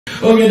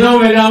Ok,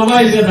 donc maintenant, on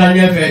va essayer de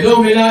bien faire.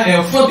 Donc maintenant,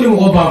 il faut que nous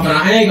reprenions.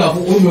 Il y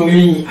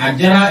a un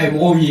adjara et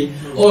moui.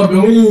 Or,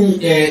 domi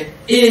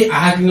et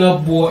à hakina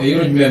bo et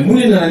yon mais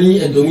moulinani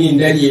et domi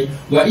ndali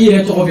wa il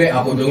est trouvé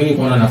à domi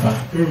qu'on en a fait.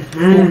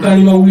 Donc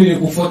Kaniba Oule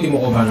Kouyate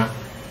mo bana.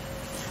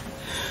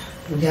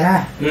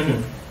 Jara.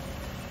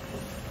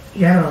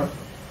 Yaro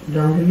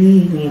donc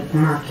lui ni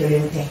kuma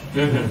kelente.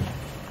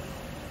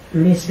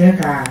 Mais c'est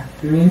qu'à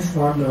mille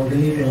fois donc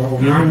lui le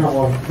ma.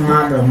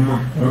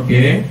 OK.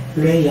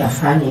 Mais il y a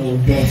famille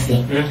BF.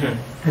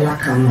 La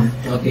kama.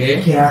 OK.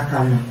 Kira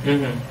kama.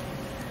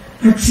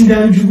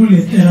 Accident du coup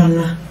le terrain.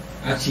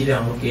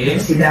 Accident, OK.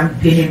 Accident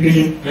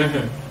belé.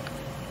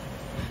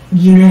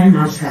 Guinée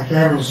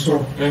massacre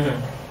so.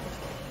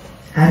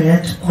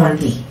 Arrête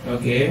Condé.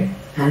 OK.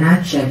 Ana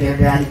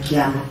bébé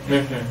Alikiama.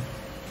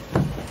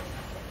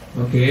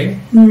 OK.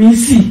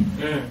 Messi.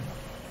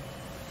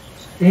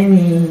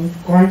 Neni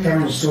compte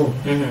muso.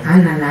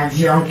 Ana un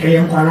avion qui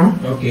est colon.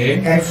 OK.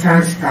 Air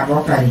France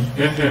Cabo Paris.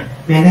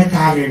 Mais n'est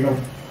pas le long.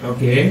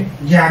 OK.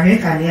 J'avais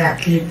qu'à à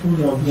clé pour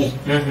l'objet.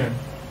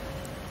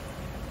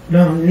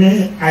 Donc, ne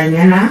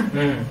Aïnana,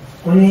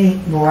 on est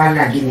bois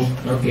la Guinée.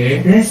 OK.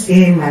 Ne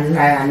c'est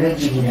malaya, ne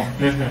Jigida.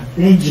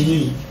 Ne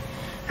Jigi.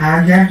 A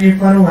garder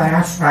pour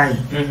la faille.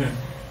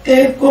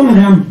 Et comme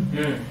Ram,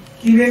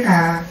 Qui veut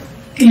qu'à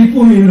il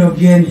peut me le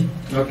bien.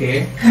 OK.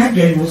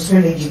 Kagel muso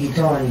le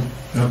Jigitoni.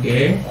 OK.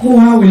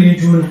 Quoi ou les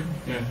jours?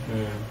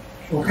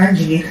 Au cas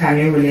Jigi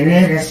Kane ou les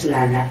Neres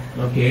Landa.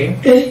 OK.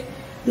 Et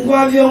nous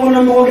avions un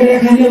amour de la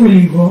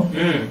Canemo.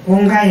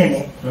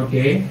 Ongayele. OK.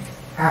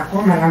 A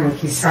comme la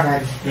qui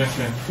savali.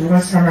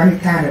 Nous savali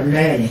car le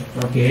mele.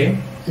 OK.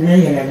 Ne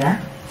yelega.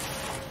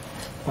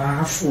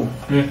 Wa fou.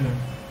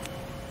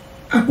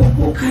 À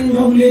propos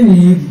Kaniba Oule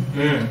ni.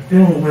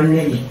 Non, on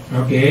est.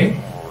 OK.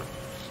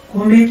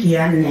 Comme qui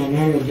a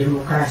une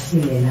démocratie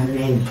et la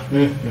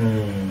même.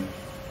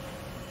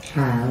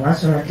 Ah, on va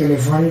sur le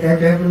téléphone de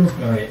Bébou.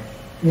 Oui.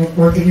 Nous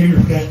pouvons le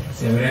faire.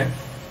 C'est vrai.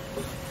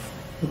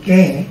 Ok.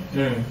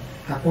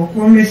 À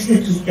propos, monsieur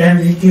qui est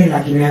invité la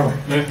Guinée.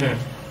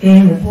 Et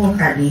nous pouvons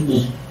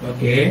cabiner.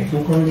 OK. Nous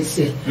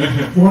connaissons.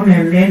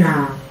 Moi-même, je suis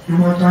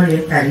dans le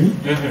Paris.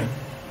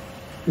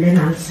 Je suis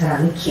dans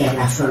le qui est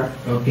la fleur.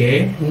 OK. Je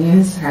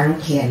suis dans le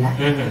qui est là.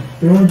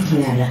 Nous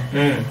dînons là.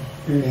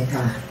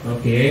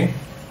 OK.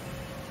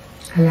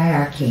 Ala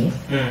yake,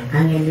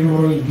 ane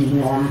limoro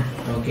ibinoma.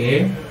 OK.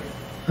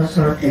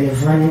 Sur le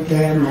téléphone,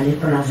 était mali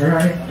pour la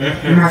fleur.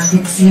 Ma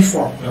fixé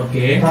fort.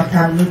 OK.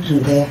 Portable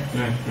tout est.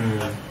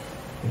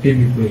 OK,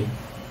 oui.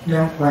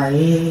 Donc,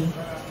 voyez,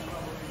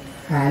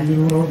 à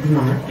limoro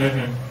bima.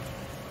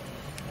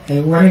 Et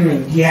voilà, me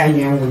dit à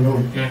Nyangolo,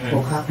 au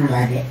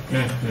Kapambade.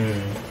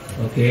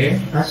 OK.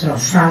 Parce que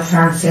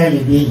français,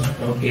 les billes.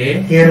 OK.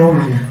 Et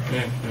romana.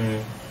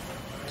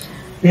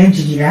 Les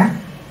djigila.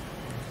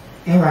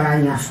 Et voilà,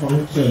 il y a fond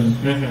qui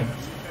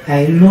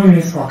est. Il l'on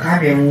il faut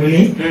qu'à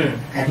moulé,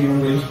 à du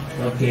moulé.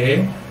 OK.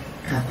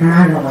 À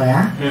comment le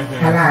voilà,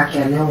 à la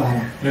qu'elle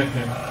voilà.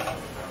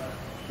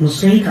 Nous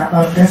sommes qu'à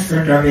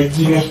orchestre de la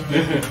Guinée,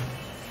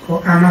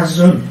 au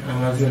Amazon.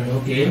 Amazon,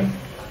 OK.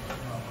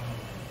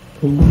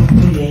 Au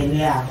groupe de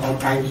nés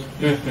accompagné.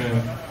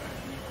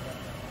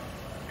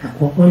 À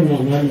propos de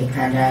les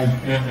cadailles,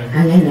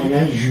 à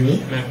les jouer.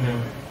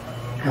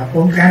 À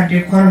propos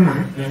garder corps,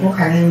 au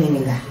calé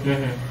ninga.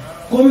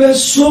 Comme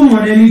son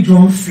modèle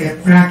John fait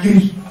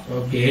plaquerie.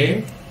 OK.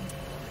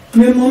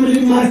 Mais mon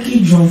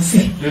marquis John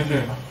fait.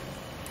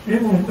 Mais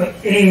bon,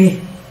 mais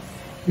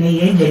il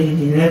y a des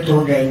dîners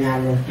au gagnant.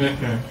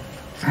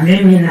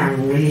 Allez, mais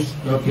oui.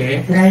 OK.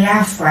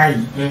 Gaya faille.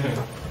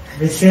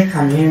 Avec ces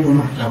camions,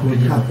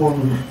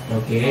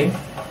 OK.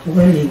 Vous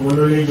voyez, vous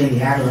voulez les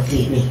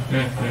garder.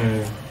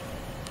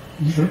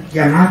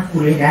 Yama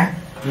Kouleda,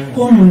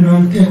 comme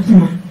non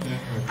traitement.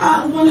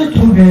 Ah, on est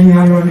tout bien,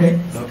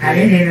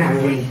 allez les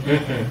langues.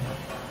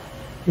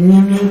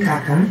 Nimi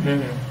Kakan,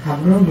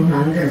 Abro du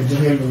Manga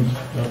Gélou.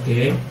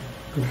 OK.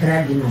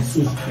 Kra di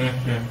Massi.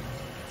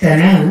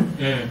 Terrain,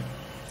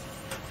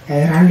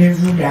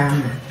 rendez-vous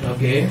d'âme.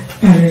 OK.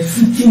 Par les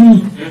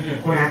fitini.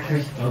 On a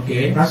créé.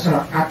 OK. Parce qu'on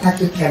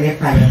attaque qu'elle est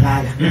par les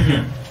balles.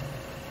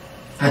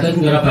 Attends, tu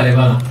n'auras pas les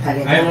balles.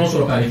 Aïe, on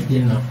sera pas les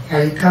fitines.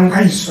 Elle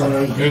kanga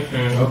solo.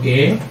 OK.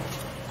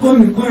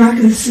 Comme on a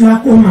créé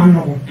cela comme un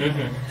nom.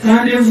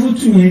 Rendez-vous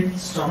tout est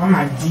Sur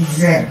ma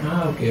 10 heures.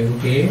 Ah, OK,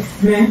 OK.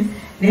 Mais,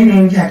 les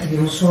ninjas qui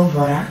nous sauvent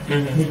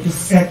depuis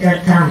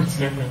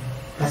 7h30.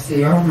 Parce que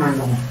yon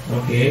manon.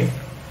 OK.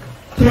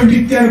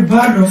 Producteur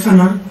Bardo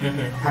Fana.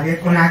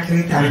 Avec on a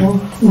créé ta peau.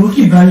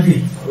 Ruki Balde.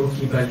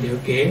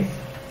 OK.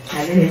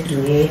 Allez les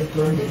tourner,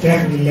 producteur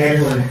de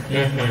l'air.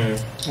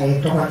 Elle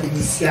est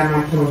d'ici à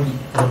mon produit.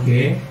 OK.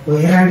 Au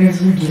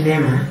rendez-vous du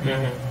Lema.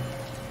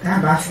 Là,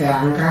 va faire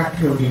un gras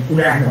produit pour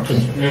la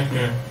loquer.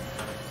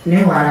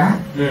 Mais voilà.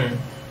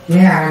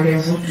 Mais à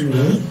rendez-vous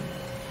tourner.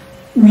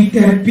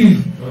 8h pile.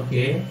 OK.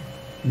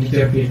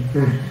 8h pile.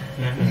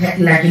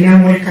 La Guinée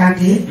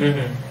Moïkante.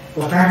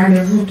 Au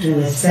rendez-vous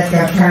tourner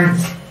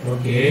 7h30.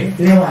 OK.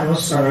 Les Wallos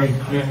Soroy.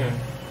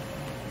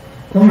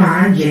 Comment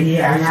Angeli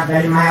a un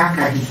appel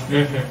Mayakadi.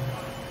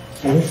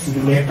 ale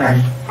sigilen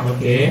Paris.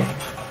 Ok.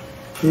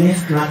 Ne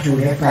fana tun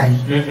bɛ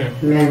Paris.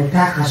 Mais n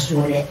t'a ka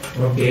so dɛ.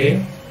 Ok.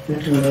 N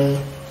tun bɛ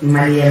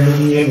Malien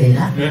milieu de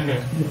la.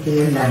 N tɛ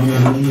Lamine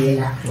milieu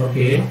la. Ok.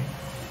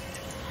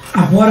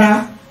 A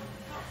bɔra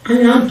an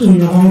y'an to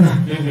ɲɔgɔn kan.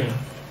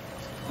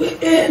 Ko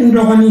n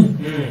dɔgɔnin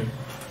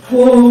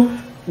ko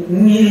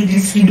n ye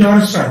disque d'or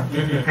sɔrɔ.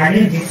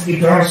 Ale disque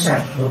d'or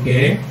sɔrɔ.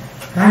 Ok.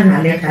 K'a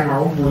nalen ka na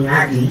o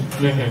bonya di.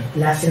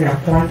 Lasina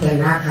Kɔnte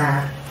n'a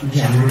ka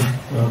jamana.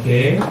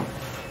 Ok.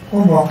 Ko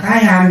bon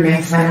k'a y'a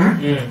mɛn fana.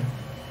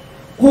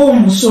 ko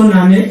muso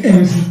na ne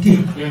invité.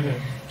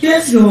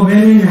 Qu'est-ce que o bɛ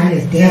ne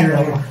n'ale tɛ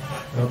lɔn wa?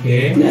 Ok.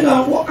 Ne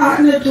ka ko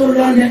ne t'o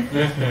lɔn dɛ.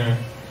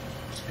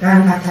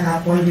 K'an ka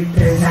taga ko di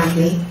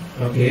présenter.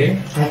 Ok.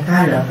 A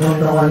k'a lɔ ko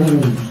dɔgɔnin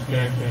min di.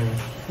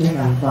 Ne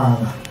ka n ko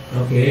awɔ.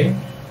 Ok.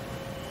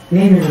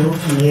 Ne n'olu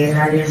tun ye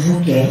rendez-vous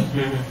kɛ.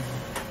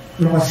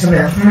 Mɔgɔ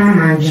sɛbɛn fana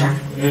man jan.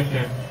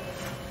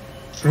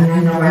 An ka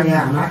ɲɔgɔn ye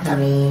a ma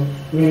tɛmɛ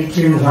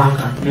miniti 20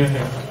 kan.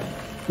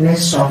 Ne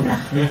sɔnna.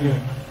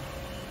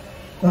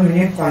 Komi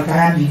ne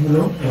contrat b'i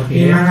bolo.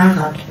 I man kan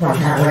ka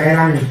contrat wɛrɛ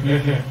lamɛn.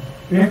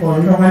 Ne ko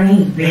n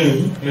dɔgɔnin bɛ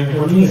yen.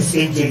 Olu ye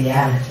se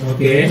jeliya la.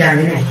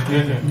 Jaminɛ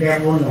bɛɛ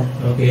b'o dɔn.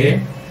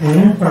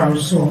 Ani n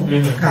kɔrɔmuso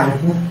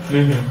Kanibu.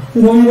 N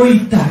ko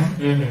Moyi ta.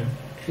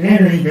 Ne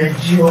n'olu bɛ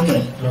jiwo kɛ.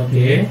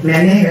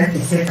 Mais ne yɛrɛ tɛ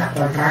se ka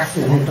contrat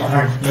signer n tɔgɔ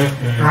la.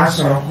 A y'a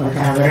sɔrɔ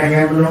contrat wɛrɛ bɛ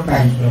n bolo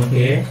Paris.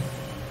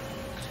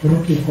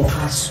 Pour qu'il faut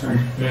faire ça.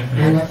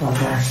 On est pas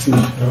facile.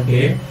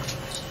 Ok.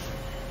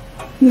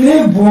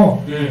 Mais bon,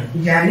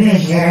 j'allais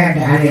gérer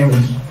dans les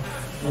roues.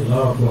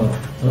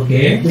 Ok.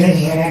 Les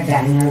gérer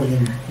dans les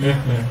roues.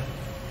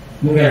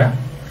 Mugera.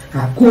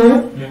 À quoi?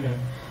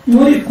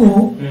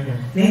 Moriko.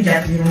 Les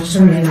jardins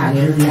sont les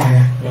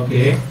malades. Ok.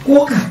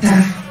 Ko kata.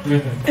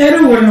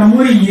 Elle ou la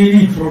mori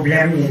yeri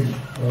problème.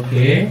 Ok.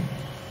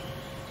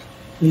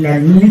 Il a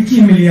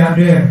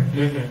multimilliardaire.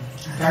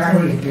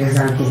 Alors les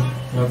présenter.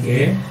 Ok.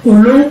 Au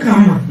long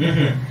kama.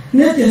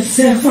 N'était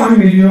 500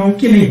 millions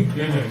kili.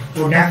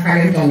 Pour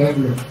d'affaires dans les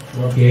bleus.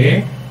 Ok.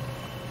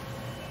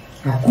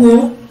 À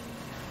quoi?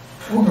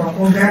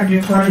 Au garde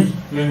du Folie.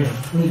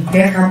 Oui,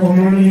 dès qu'à bon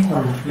moment du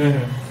Kono.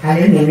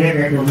 Allez, n'est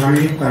pas de moment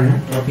du Kono.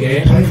 Ok.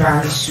 Il va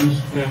en suivre.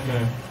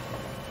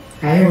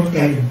 Allez,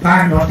 hôtel,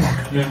 bar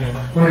d'hôtel.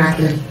 On a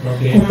créé.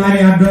 Ok. Au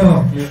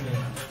mariador.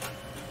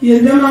 Il y a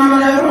deux mamans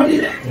à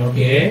rodire.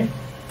 Ok.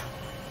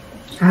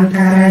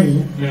 Ankara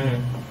yi.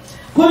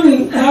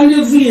 Comme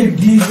rendez-vous est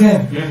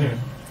 10h.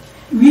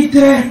 8h.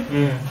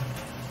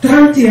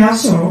 30 y'a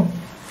soro.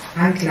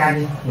 Ankara.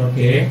 Ok.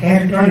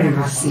 Donne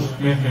massi.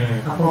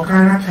 Ako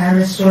kana ka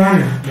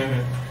restaurant.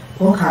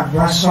 Ko ka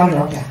boisson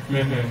d'hôtel.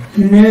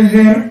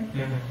 9h.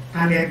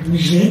 On est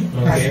bougé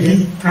parce que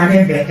on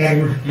est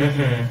béquerre.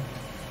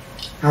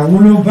 À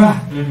Woloba.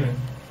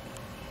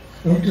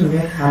 On trouve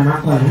à ma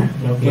conne.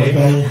 Ok.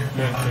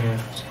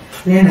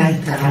 Ne na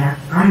itagara.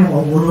 On va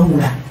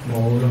Woloba.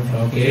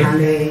 Ok. On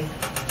est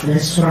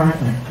restaurant.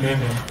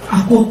 À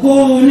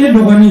Koko ne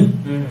dogoni.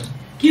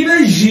 Qui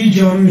va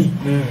jijomi.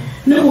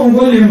 Ne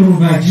kongo le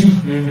mrubaji.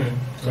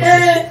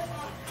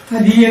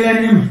 Adi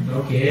yelanema.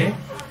 Ok.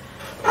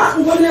 Ah,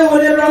 ngone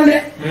ole blonde.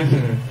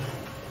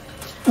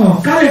 Oh,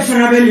 kale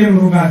fana be le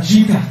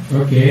mrubaji ta.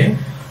 Ok.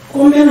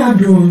 Combien na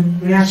do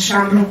Na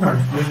chambre kono.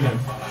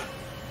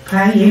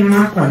 Kayi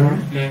ma kono.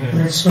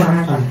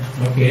 Restaurant kono.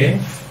 Ok.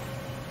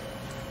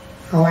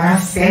 Kawara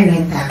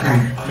fene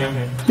takana.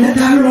 ne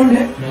ta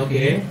blonde.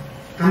 Ok.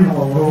 Ama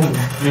Woloba.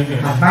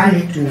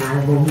 Abali tuna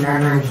Woloba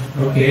nani.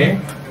 Ok.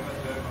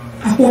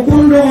 Akoko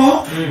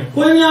ndo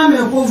ko nyame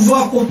ko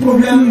voix ko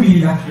problème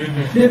bi la.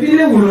 Depuis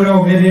le wolora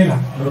obedela.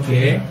 Ok.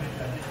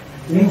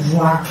 Ne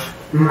voix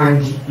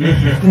mandi.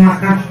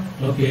 Kumaka.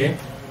 Ok.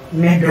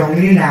 Me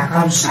dongri la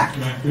kausa.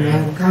 Me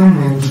kam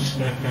mandi.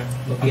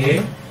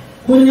 Ok.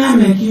 Ko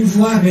nyame ki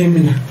voix be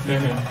mina.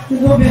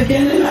 Ngo be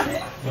kene la.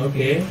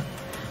 Ok.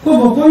 Ko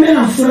bo ko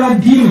mena fura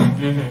dima.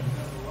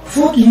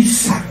 Faut qu'il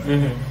sa.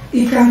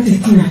 I kan te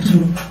tina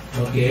tu.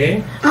 Ok.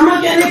 Ama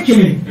kene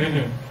kele.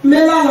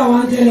 Mela la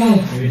wante la.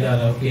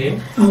 Vidala. Ok.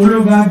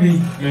 Awolo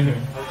babi.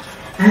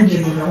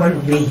 Angeli na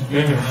Woloba.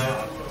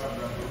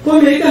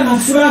 Ko me ka na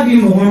fura bi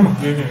mo ma.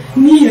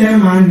 Ni yere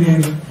ma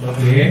nene.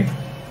 Ok.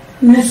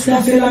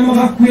 Nescafé la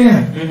ma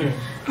kuya.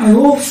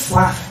 Ayo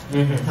Fa.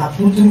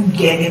 Aputu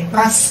gede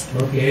pas.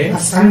 Ok.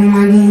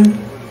 Asanmani.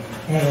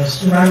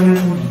 Suranu.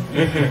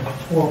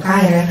 O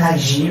kaya ka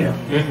jiro.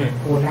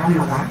 O la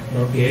maga.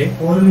 Ok.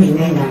 O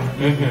minena.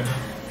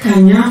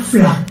 Kanya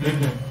fla.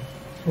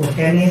 O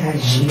kene ka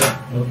jiro.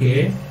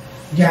 Ok.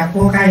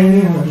 Jako kaya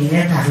ni mo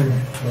dineta.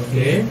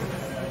 Ok.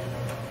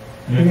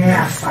 Ne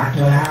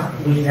afato la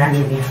ulirani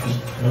nefi.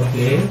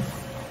 Ok.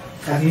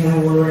 Kabino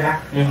Woloba.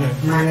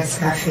 Mana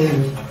Nescafé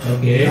ni.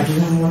 Ok.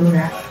 Kabino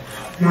Woloba.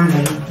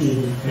 Mana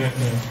iti.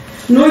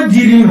 No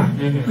dirima.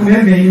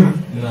 Ame beima.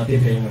 Na te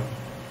bem.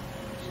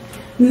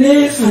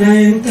 Ne fana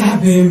enta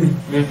bemi.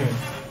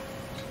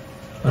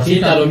 Pasti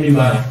talo mi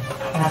mara.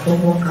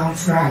 Apopo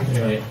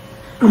kamfrai.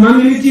 Ama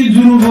militi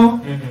durubo.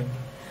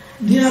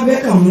 Dia be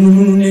ka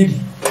mununu ne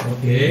di.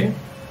 Ok.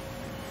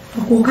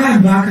 ko ka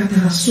ba ka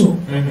ta so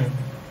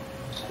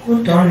ko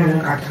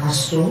tono ka ta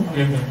so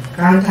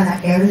kan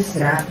ta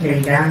sera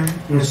president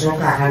muso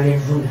ka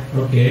rendez-vous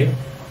ok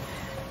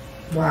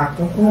ba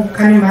ko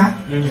Kaniba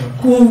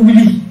ko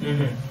wuli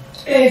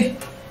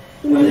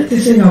wala te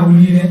se ga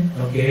wuli de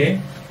ok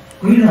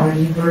ko ilo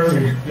ni bolo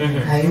na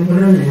ay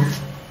bolo na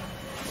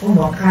ko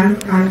bo kan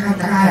ka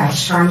ta ya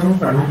chambre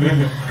ko no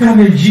ka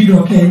be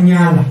jido ke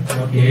nyala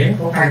ok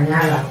ko ka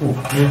nyala ko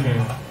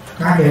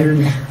ka be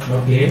lu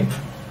ok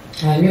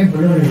ay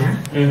bolo na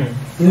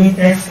ni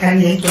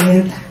escalier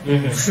kelenta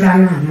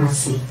flana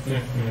masi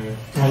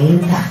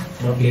ayinta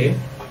ok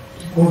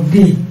ko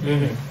bi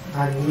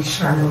ali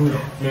shalom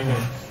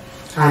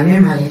ane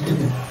maletu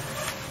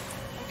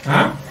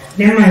ah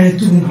ne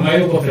maletu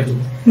mayo ko fetu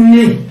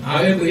ne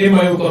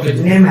mayo ko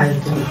fetu ne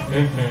maletu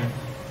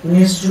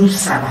ne su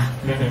saba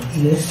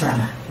ile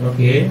saba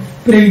ok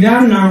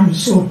president na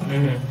so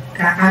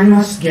ka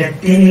anos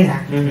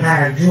getera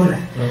para jula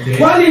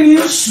wali ni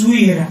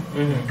suira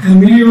ka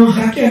million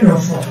hake do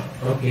fo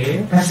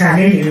ok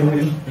pasale le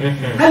woli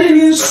ali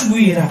ni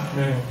suira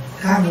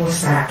ka bo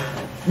sa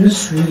ni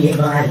suye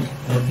bai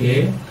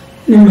ok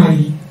ni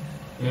mai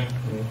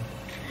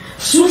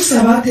su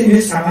saba te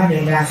be saba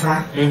de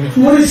gafa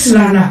mori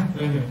silana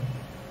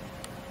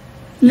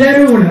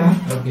lere wala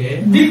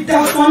ok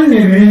dictaphone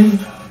ne be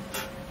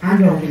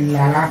ando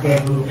la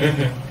beblu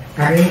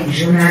kare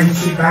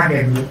journaliste ba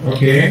beblu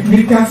ok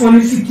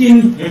dictaphone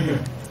fitini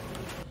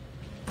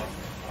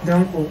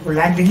donc pour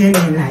la deuxième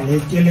année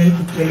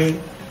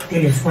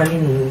téléphone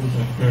nous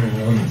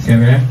c'est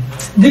vrai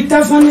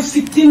dictaphone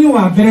fitini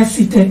wa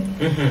brasite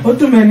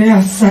otumene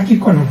asaki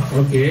kono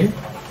ok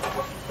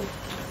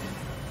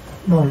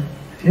bon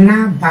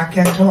na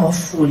baketo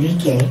Folie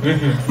ke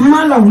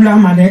mala wula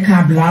made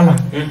ka blala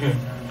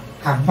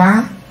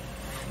aba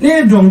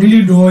ne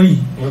dongili doyi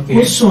ok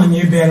o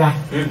sonye bela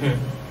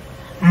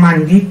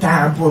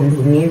mandita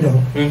bondunido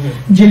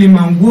jeli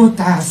mango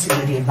ta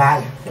sigiri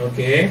bala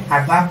ok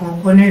aba ko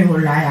kone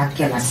yola ya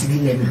kela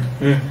sigile ma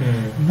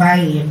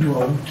baye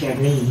do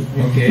kene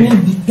ok ne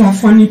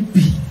dictaphone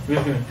pi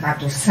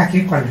kato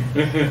saki kono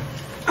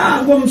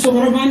gom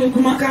sobrobani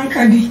kuma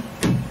kankadi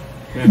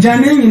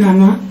jane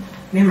nyinama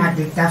ne ma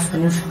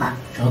dictaphone fa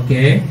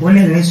ok wole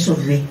ne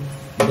sauver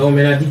donc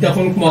maintenant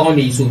dictaphone comment on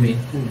est sauvé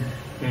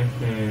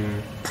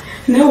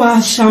ne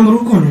wa chambre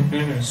kono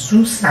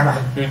su saba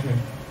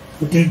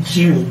de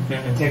Jimmy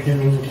de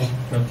Dominique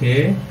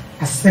ok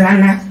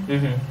astrana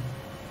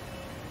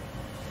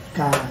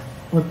ka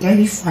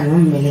hotel fano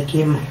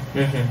melekema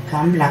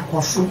kam la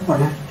kofu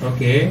kono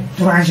ok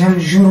 3e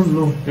jour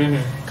lo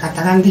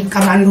katarandi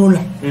kabandola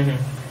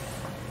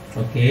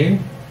ok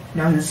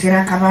donc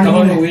sera comment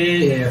kabandola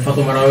oui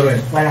photo marawo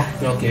voilà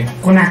ok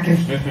Conakry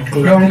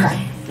donc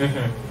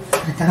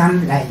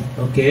kataram lai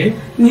ok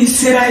ni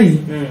serai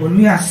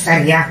olu ya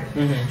saria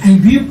ay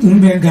bi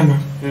kumbe gana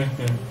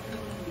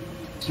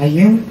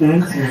ayem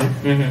kungana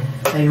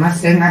ay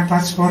masenga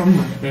passport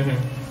ma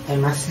ay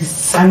mas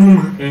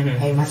sanuma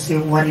ay mas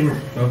warima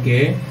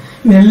ok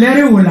mais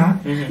lere wala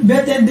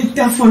bete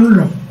dictaphone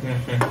lo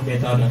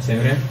bêta c'est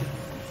vrai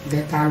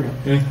betalo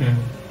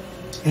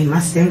ay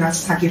masenga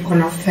saki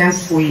kono fen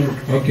fuima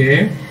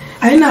ok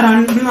ay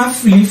naran na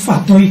fili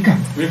fatoika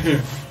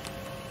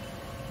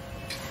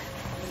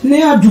ne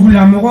ya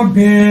dugula mogo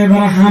be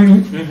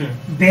barahami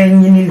be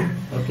nyinina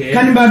ok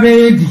Kaniba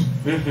be di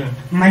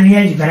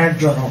malia jibara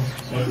joro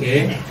ok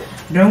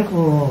donc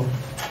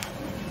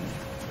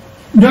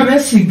do be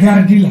si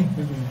gardi la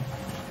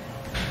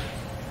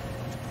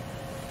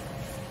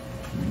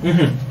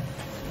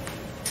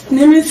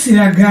ne mi si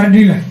la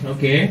gardi la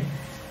ok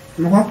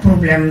mogo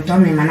problème to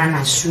mi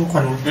manana su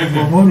kono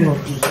bobo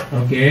noti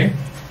ok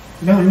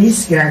donc mi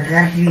sira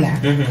gardi la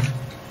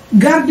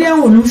gardien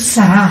wolu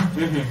sara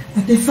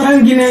ate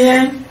frangine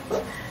ye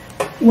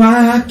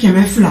wa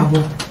keme flabo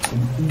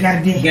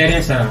gardi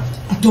gardien ça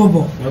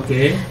atobo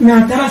ok mais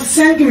atara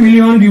 5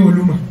 millions di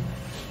woluma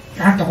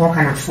ka to ko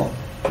kana fo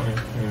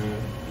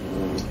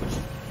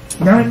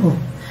donc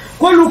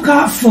ko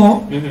luka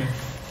fo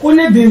ko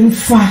ne be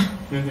mfa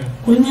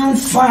ko nya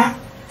mfa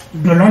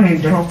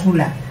dolone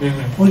dropula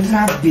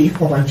kontra be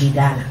ko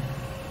wajidala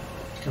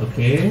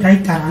ok kai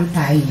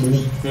taranta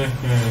yini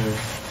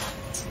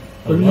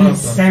Oli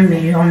 5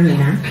 millions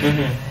na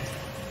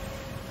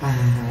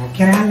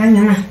kera la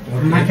nyana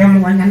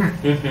madam wanyana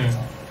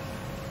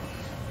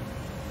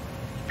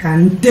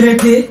kan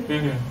traité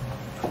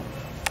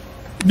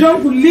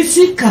donc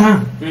lisi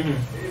karan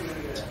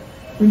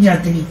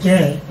ujatri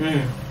ke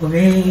obe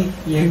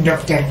yen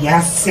docteur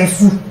dia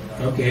sefu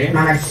ok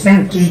mama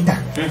 5 kita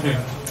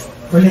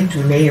ole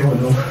tule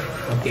yolo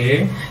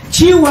ok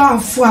ci wa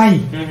fay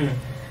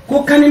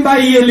ko Kaniba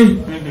yele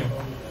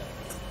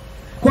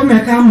ko me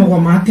ka mo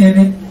ma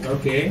tede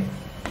ok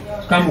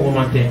kam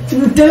romanté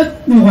nte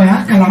mo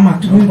ya kalama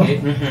tunga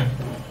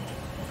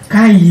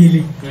ka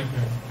yele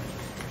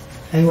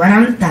ay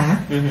waranta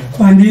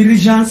ko andi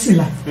urgence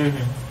la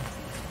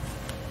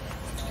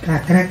ka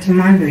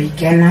traitement do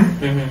ikena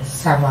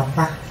ça va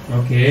pas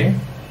ok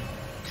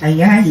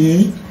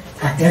ayaye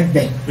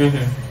atebe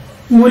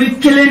mori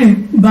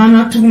kelen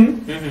bana tun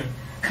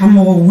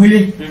kamo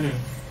wele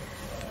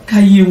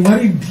kaye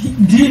wari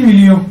 10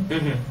 millions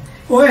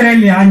o yɛrɛ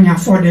le y'a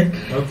ɲɛfɔ dɛ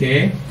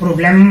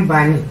problème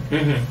banni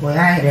o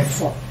y'a yɛrɛ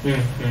fɔ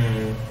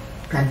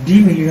ka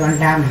 10 millions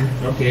d'a ma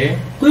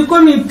ko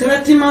komi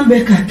traitement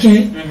bɛ ka kɛ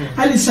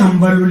hali san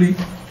baloli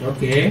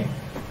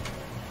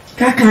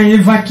k'a kan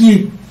évacuer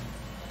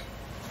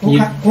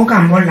ko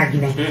k'an bɔ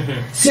Laginɛ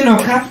sinon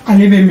ka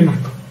ale bɛ minɛ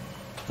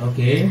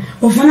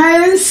o fana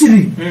ye n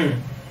siri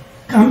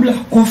k'an bila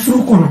kɔfuru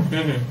kɔnɔ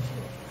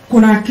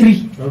Conakry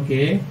o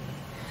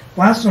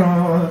y'a sɔrɔ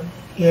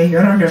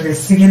yɔrɔ dɔ bɛ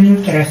Sigiri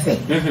kɛrɛfɛ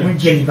ko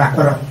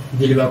Jelibakɔrɔ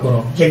o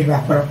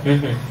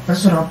y'a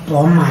sɔrɔ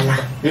pont ma la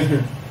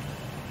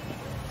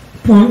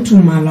pont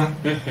tun ma la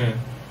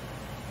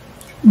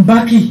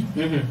Baki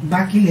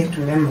le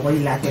tun bɛ mɔgɔ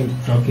yi latɛmɛ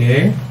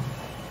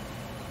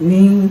ni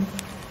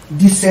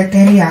 17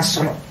 heures y'a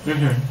sɔrɔ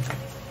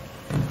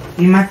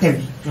i ma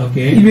tɛmɛ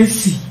i bɛ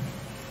si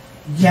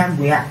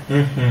diyagoya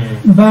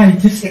ba i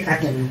tɛ se ka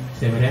tɛmɛ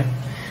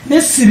ne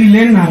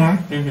sirilen nara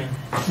n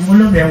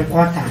bolo bɛ n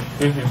kɔ tan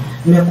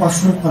n bɛ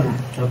kɔfuru kɔnɔ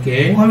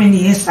komi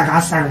nin ye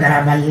saga san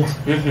garabali la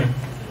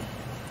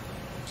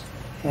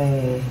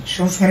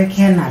chauffeur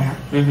nara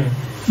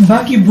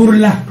Baki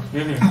burula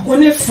a ko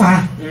ne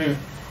fa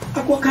a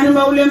ko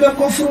Kaniba Oule bɛ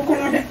kɔfuru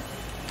kɔnɔ dɛ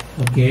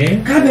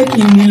k'a bɛ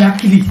k'i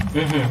nilakili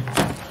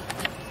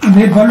a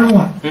bɛ balo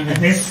wa a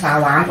bɛ sa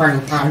wa an kɔni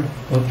t'a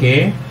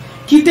dɔn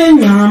k'i tɛ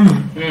ɲɛ an ma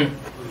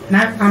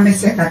n'an bɛ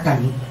se ka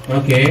tali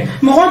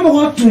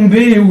mɔgɔ tun bɛ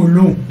yen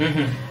wolo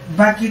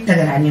Baki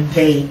tɛgɛra ni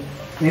bɛɛ ye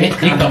ne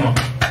kama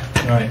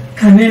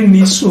ka ne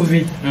ni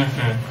sauver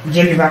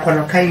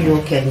Jelibakɔrɔ ka y'o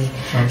kɛ ne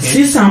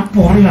sisan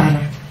port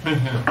lara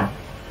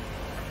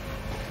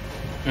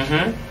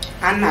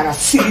an nana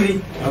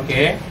Sigiri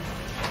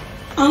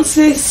an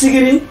se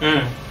Sigiri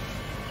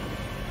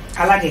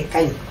Ala de ka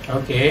ɲi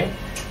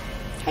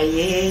a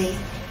ye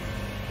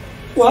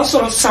o y'a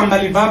sɔrɔ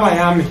Sanbali baba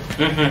y'a mɛn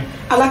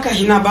Ala ka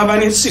hinɛ baba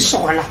ni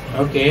Sisɔgɔ la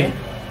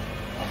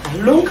a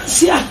lon ka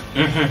siya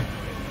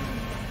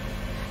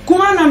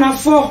kuma nana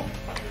fɔ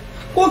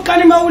ko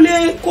Kaniba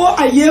Oule ko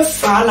a ye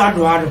fa la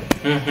don a don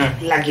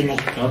Laginɛ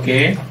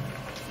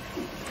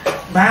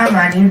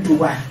baba ni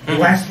Duga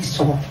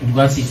Sisɔgɔ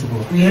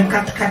u ye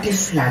katikati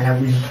 2 la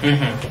wuli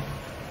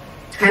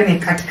an ni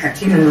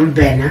katikati ninnu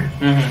bɛnna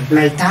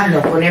mɛ i t'a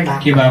dɔn ko ne b'a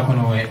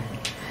kɔnɔ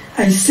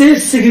a ye se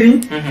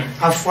Sigiri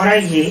a fɔra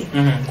ye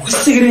ko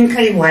Sigiri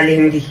ka ɲi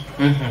walen di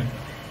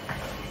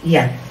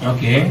yan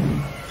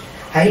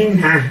a ye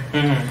na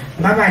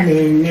baba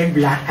le ne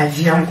bila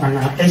avion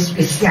kɔnɔ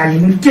spécial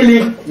ni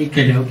kelen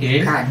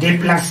k'a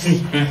déplacer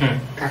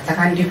ka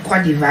taga n di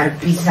Côte d'Ivoire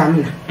Pisam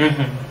na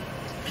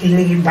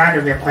clinique ba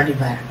dɔ bɛ Côte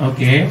d'Ivoire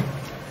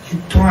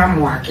 3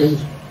 mois kɛ yen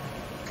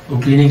o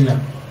clinique la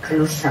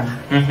kalo 3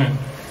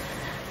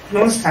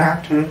 n'o sara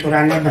tun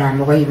tora ne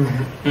baramɔgɔ yi ma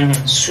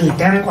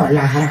Sudan kɔ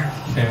lahara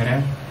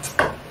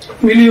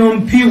million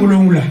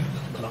 70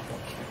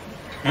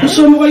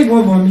 musomɔgɔ yi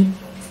bɔ bɔ min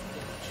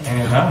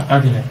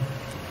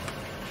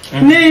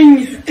ne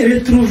ye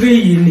retrouvé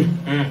yen ne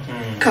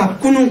ka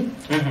kunu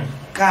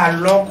k'a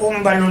lɔn ko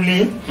n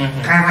balolen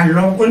k'a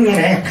lɔn ko n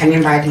yɛrɛ ye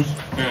Kaniba di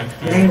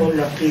ne y'o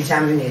lɔn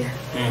Pisam de la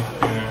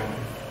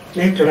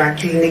ne tora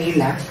clinique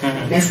la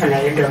ne fana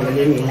ye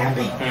dɔnkili nin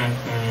labɛn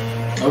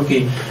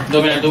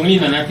donc ni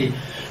nana ten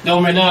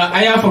donc maintenant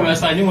a y'a faamuya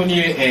sisan ni kɔni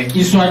ye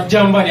histoire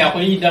janba de a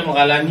kɔni y'i da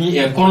maga la ni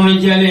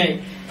kɔnɔnajɛlen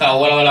ka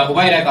walawala o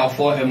b'a yira k'a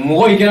fɔ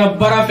mɔgɔ i kɛra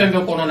baara fɛn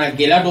fɛn kɔnɔ na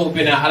gɛlɛya dɔw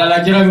bɛ na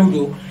alalajarabiw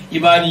don i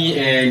b'a ni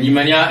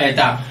limaniya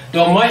ta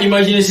donc ma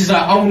imaginer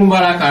sisan aw minnu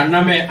b'a la k'a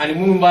lamɛn ani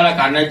minnu b'a la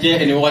k'a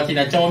lajɛ nin wagati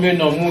la caman bɛ yen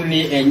nɔ minnu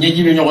ni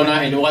ɲɛji bɛ ɲɔgɔn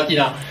na nin wagati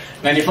la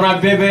nka nin fana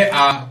bɛɛ bɛ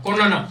a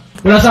kɔnɔna na.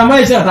 Walasa an b'a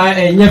essayer ka taa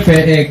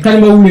ɲɛfɛ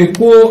Kaniba Oule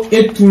ko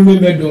e tun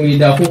bɛ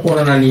dɔnkilida ko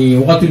kɔnɔna na nin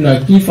wagati na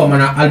k'i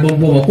famana album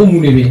bɔ ma ko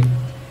mun de bɛ yen.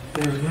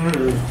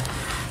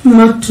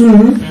 Ma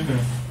tunu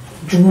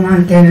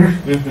juguman tɛ n na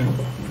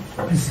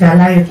parce que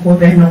Ala ye ko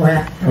bɛɛ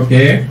nɔgɔya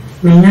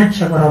mais n y'a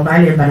cɛkɔrɔba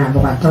le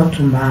banabagatɔ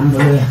tun b'an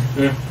bolo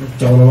yan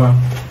cɛkɔrɔba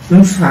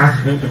n fa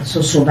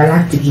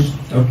sosobala tigi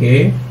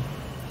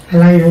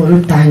Ala y'o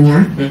ta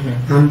ɲa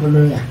an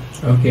bolo yan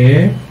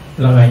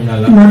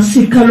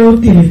marisi kalo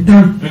tile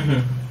 10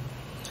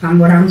 an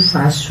bɔra n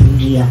fa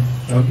suudi yan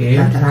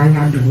ka taga an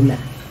ka dugu la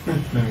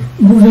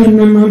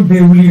gouvernement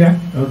bɛɛ wulila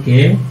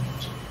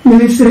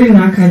ministre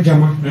n'a ka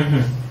jama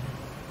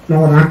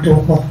mɔgɔ ma to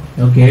kɔ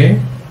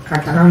ka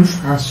taga n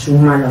fa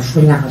suma la fo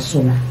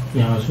ɲagaso la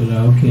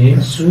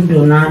ka su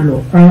donna le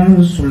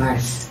 11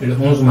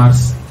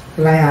 mars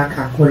Ala y'a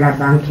ka ko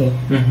laban kɛ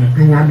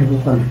an y'a dugu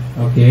kɔnɔ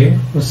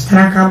o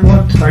saraka bɔ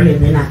tɔ le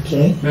bɛna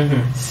kɛ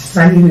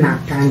sali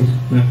nata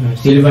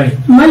ye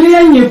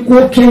maliyɛn ye ko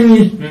kɛ n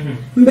ye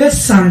n bɛ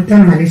san tɛ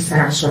Mali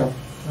sara sɔrɔ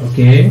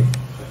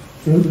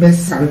n bɛ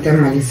san tɛ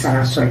Mali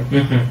sara sɔrɔ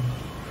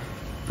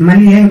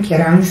maliyɛn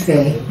kɛra n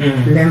fɛ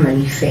n bɛ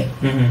Mali fɛ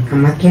a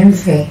ma kɛ n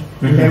fɛ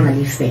n bɛ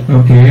Mali fɛ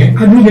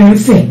a dun bɛ n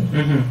fɛ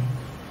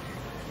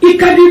i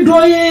ka di dɔ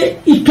ye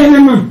i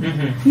kɛnɛma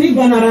ni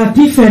banara a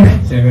t'i fɛ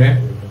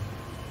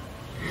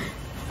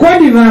Côte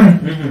d'Ivoire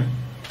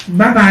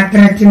baba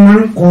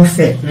traitement ko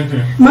fait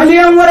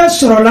malien wara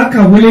sorola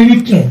ka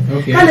weleli ke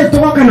kale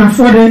to kana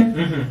fo de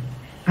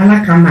ala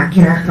kama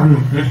kira kama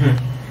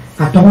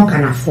atoko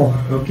kana fo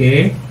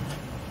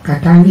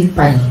katandi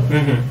pai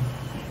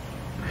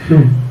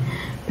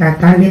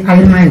katandi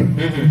Allemagne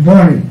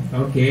bon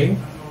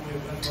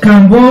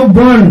kambo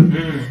bon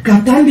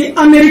katandi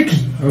Amérique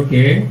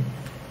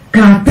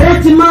ka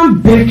traitement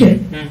beke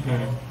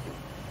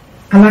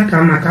ala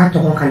kama ka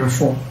toko kana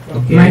fo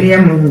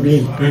malien mo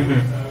be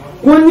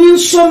Koni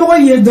somo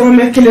ye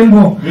drome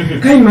kelembo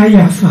kaima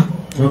yafa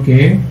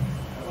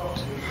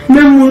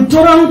me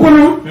muntora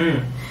ngono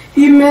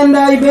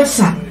imenda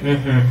ibesa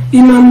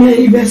imame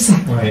ibesa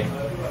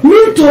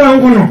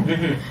muntora ngono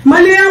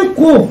malian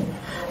ko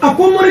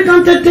akomori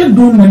kantete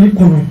do mali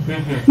kono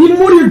ni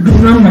mori do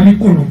na mali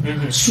kono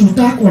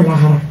suta ko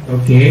lahara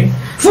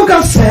foka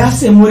saya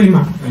se mori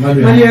ma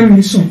malian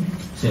mission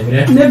c'est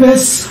vrai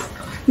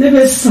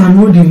nebe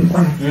samo din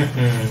kono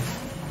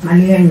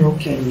Malien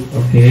okay.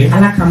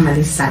 Ala ka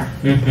mali sara.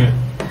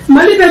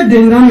 Mali be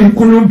denga me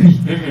kono bi.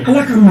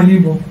 Ala ka mali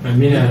bo.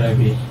 Amina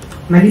rabi.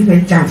 Mali be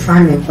janfa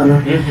me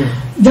kono.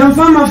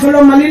 Janfa ma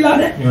folo mali la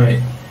de. Oui.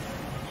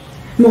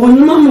 Mo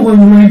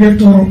nyuma be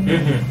toro.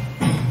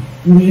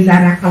 Ni la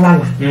ra kala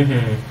la.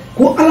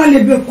 Ko ala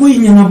le be ko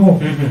yinyana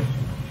bo.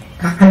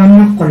 Ka kala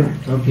ma kono.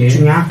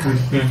 Tunya kan.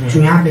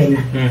 Tunya be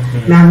na.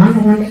 Na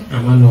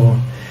amano.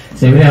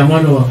 C'est vrai,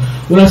 amano.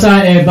 Oula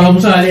ça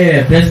Bamusa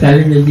allait presque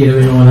aller me dire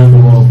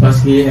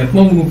parce que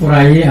comme vous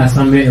pourriez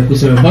assembler que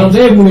ce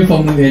Bamusa vous me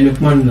formez le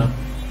plan là.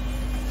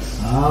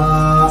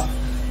 Ah.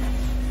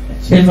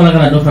 C'est pas la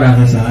grande frère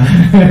ça.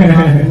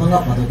 Manga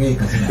pas de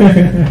kasi.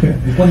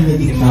 Vous me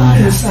dites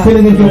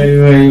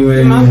oui.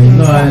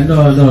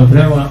 Non,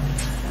 vraiment.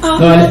 Ah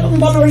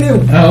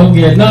ok,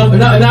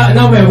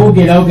 non mais ok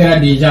là on a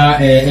déjà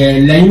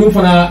la ligne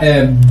fana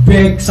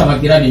bec ça va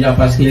tirer déjà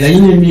parce que la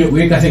ligne mieux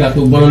oui casser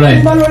gâteau ballon là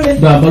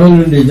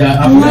ballon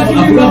déjà après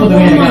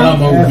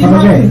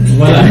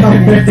voilà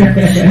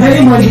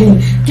mais moi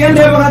quel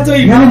débat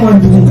il va moi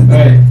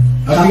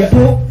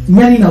Apo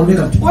nyani na ule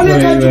katu. Ole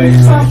katu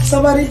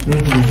sabari.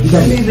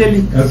 Idali.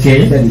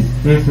 Okay. Idali.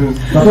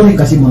 Bato ni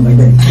kasi mwanga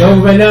idali.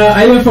 Donc maintenant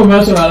ayo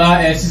information là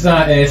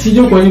si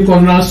je connais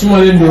qu'on a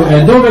soumale do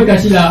donc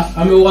kasi la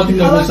ame wakati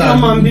na ça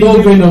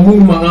donc no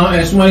mungu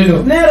manga soumale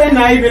do. Nere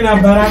na ibe na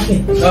barake.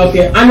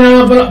 Okay.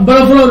 Ana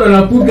balafolo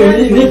na pour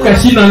que ni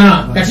kasi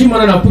na kasi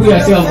mana na pour ya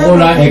se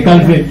ngola e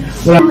calve.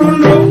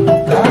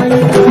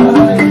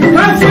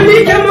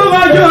 Folie kama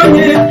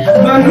wajone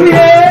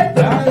manuye.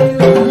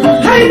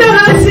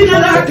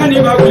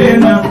 Kaniba Oule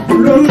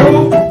Londo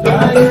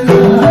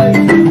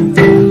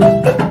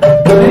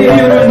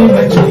Ayoro ni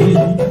machi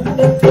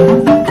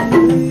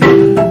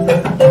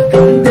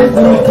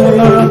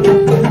Tekorotola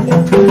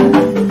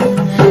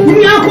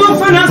Nyako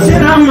fana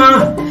serama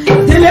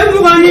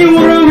Telemugani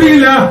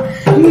urowila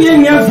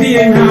Nyenya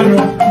fiye ngalo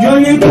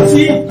Jonye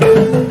kasi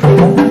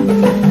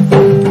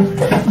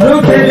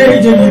Dokele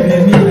jeli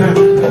benina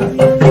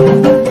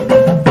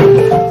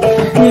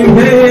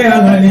Nimbe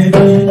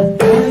alaledi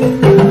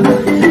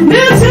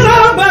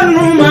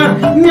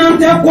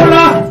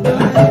Kola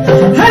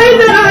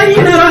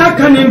Haidara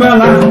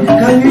Kanibala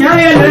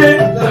Kanyayele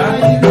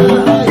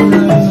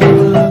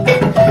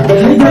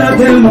Haidara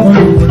Delmo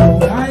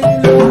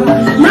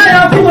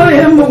Maya Kuwa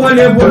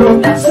Mwale Bolo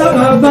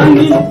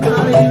Sababani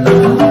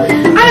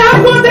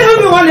Ayakuwa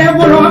Mwale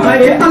Bolo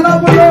Aye Ala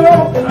Bolo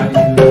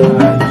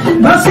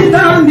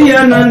Basitandi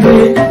Anande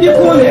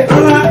Ikole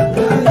Ala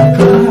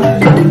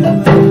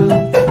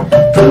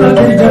Ala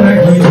Tejana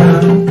Gila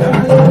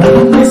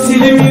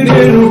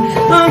Isilimindenu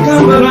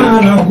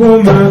Ankambara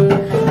Goma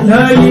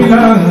La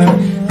ilaha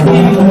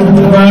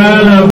illallah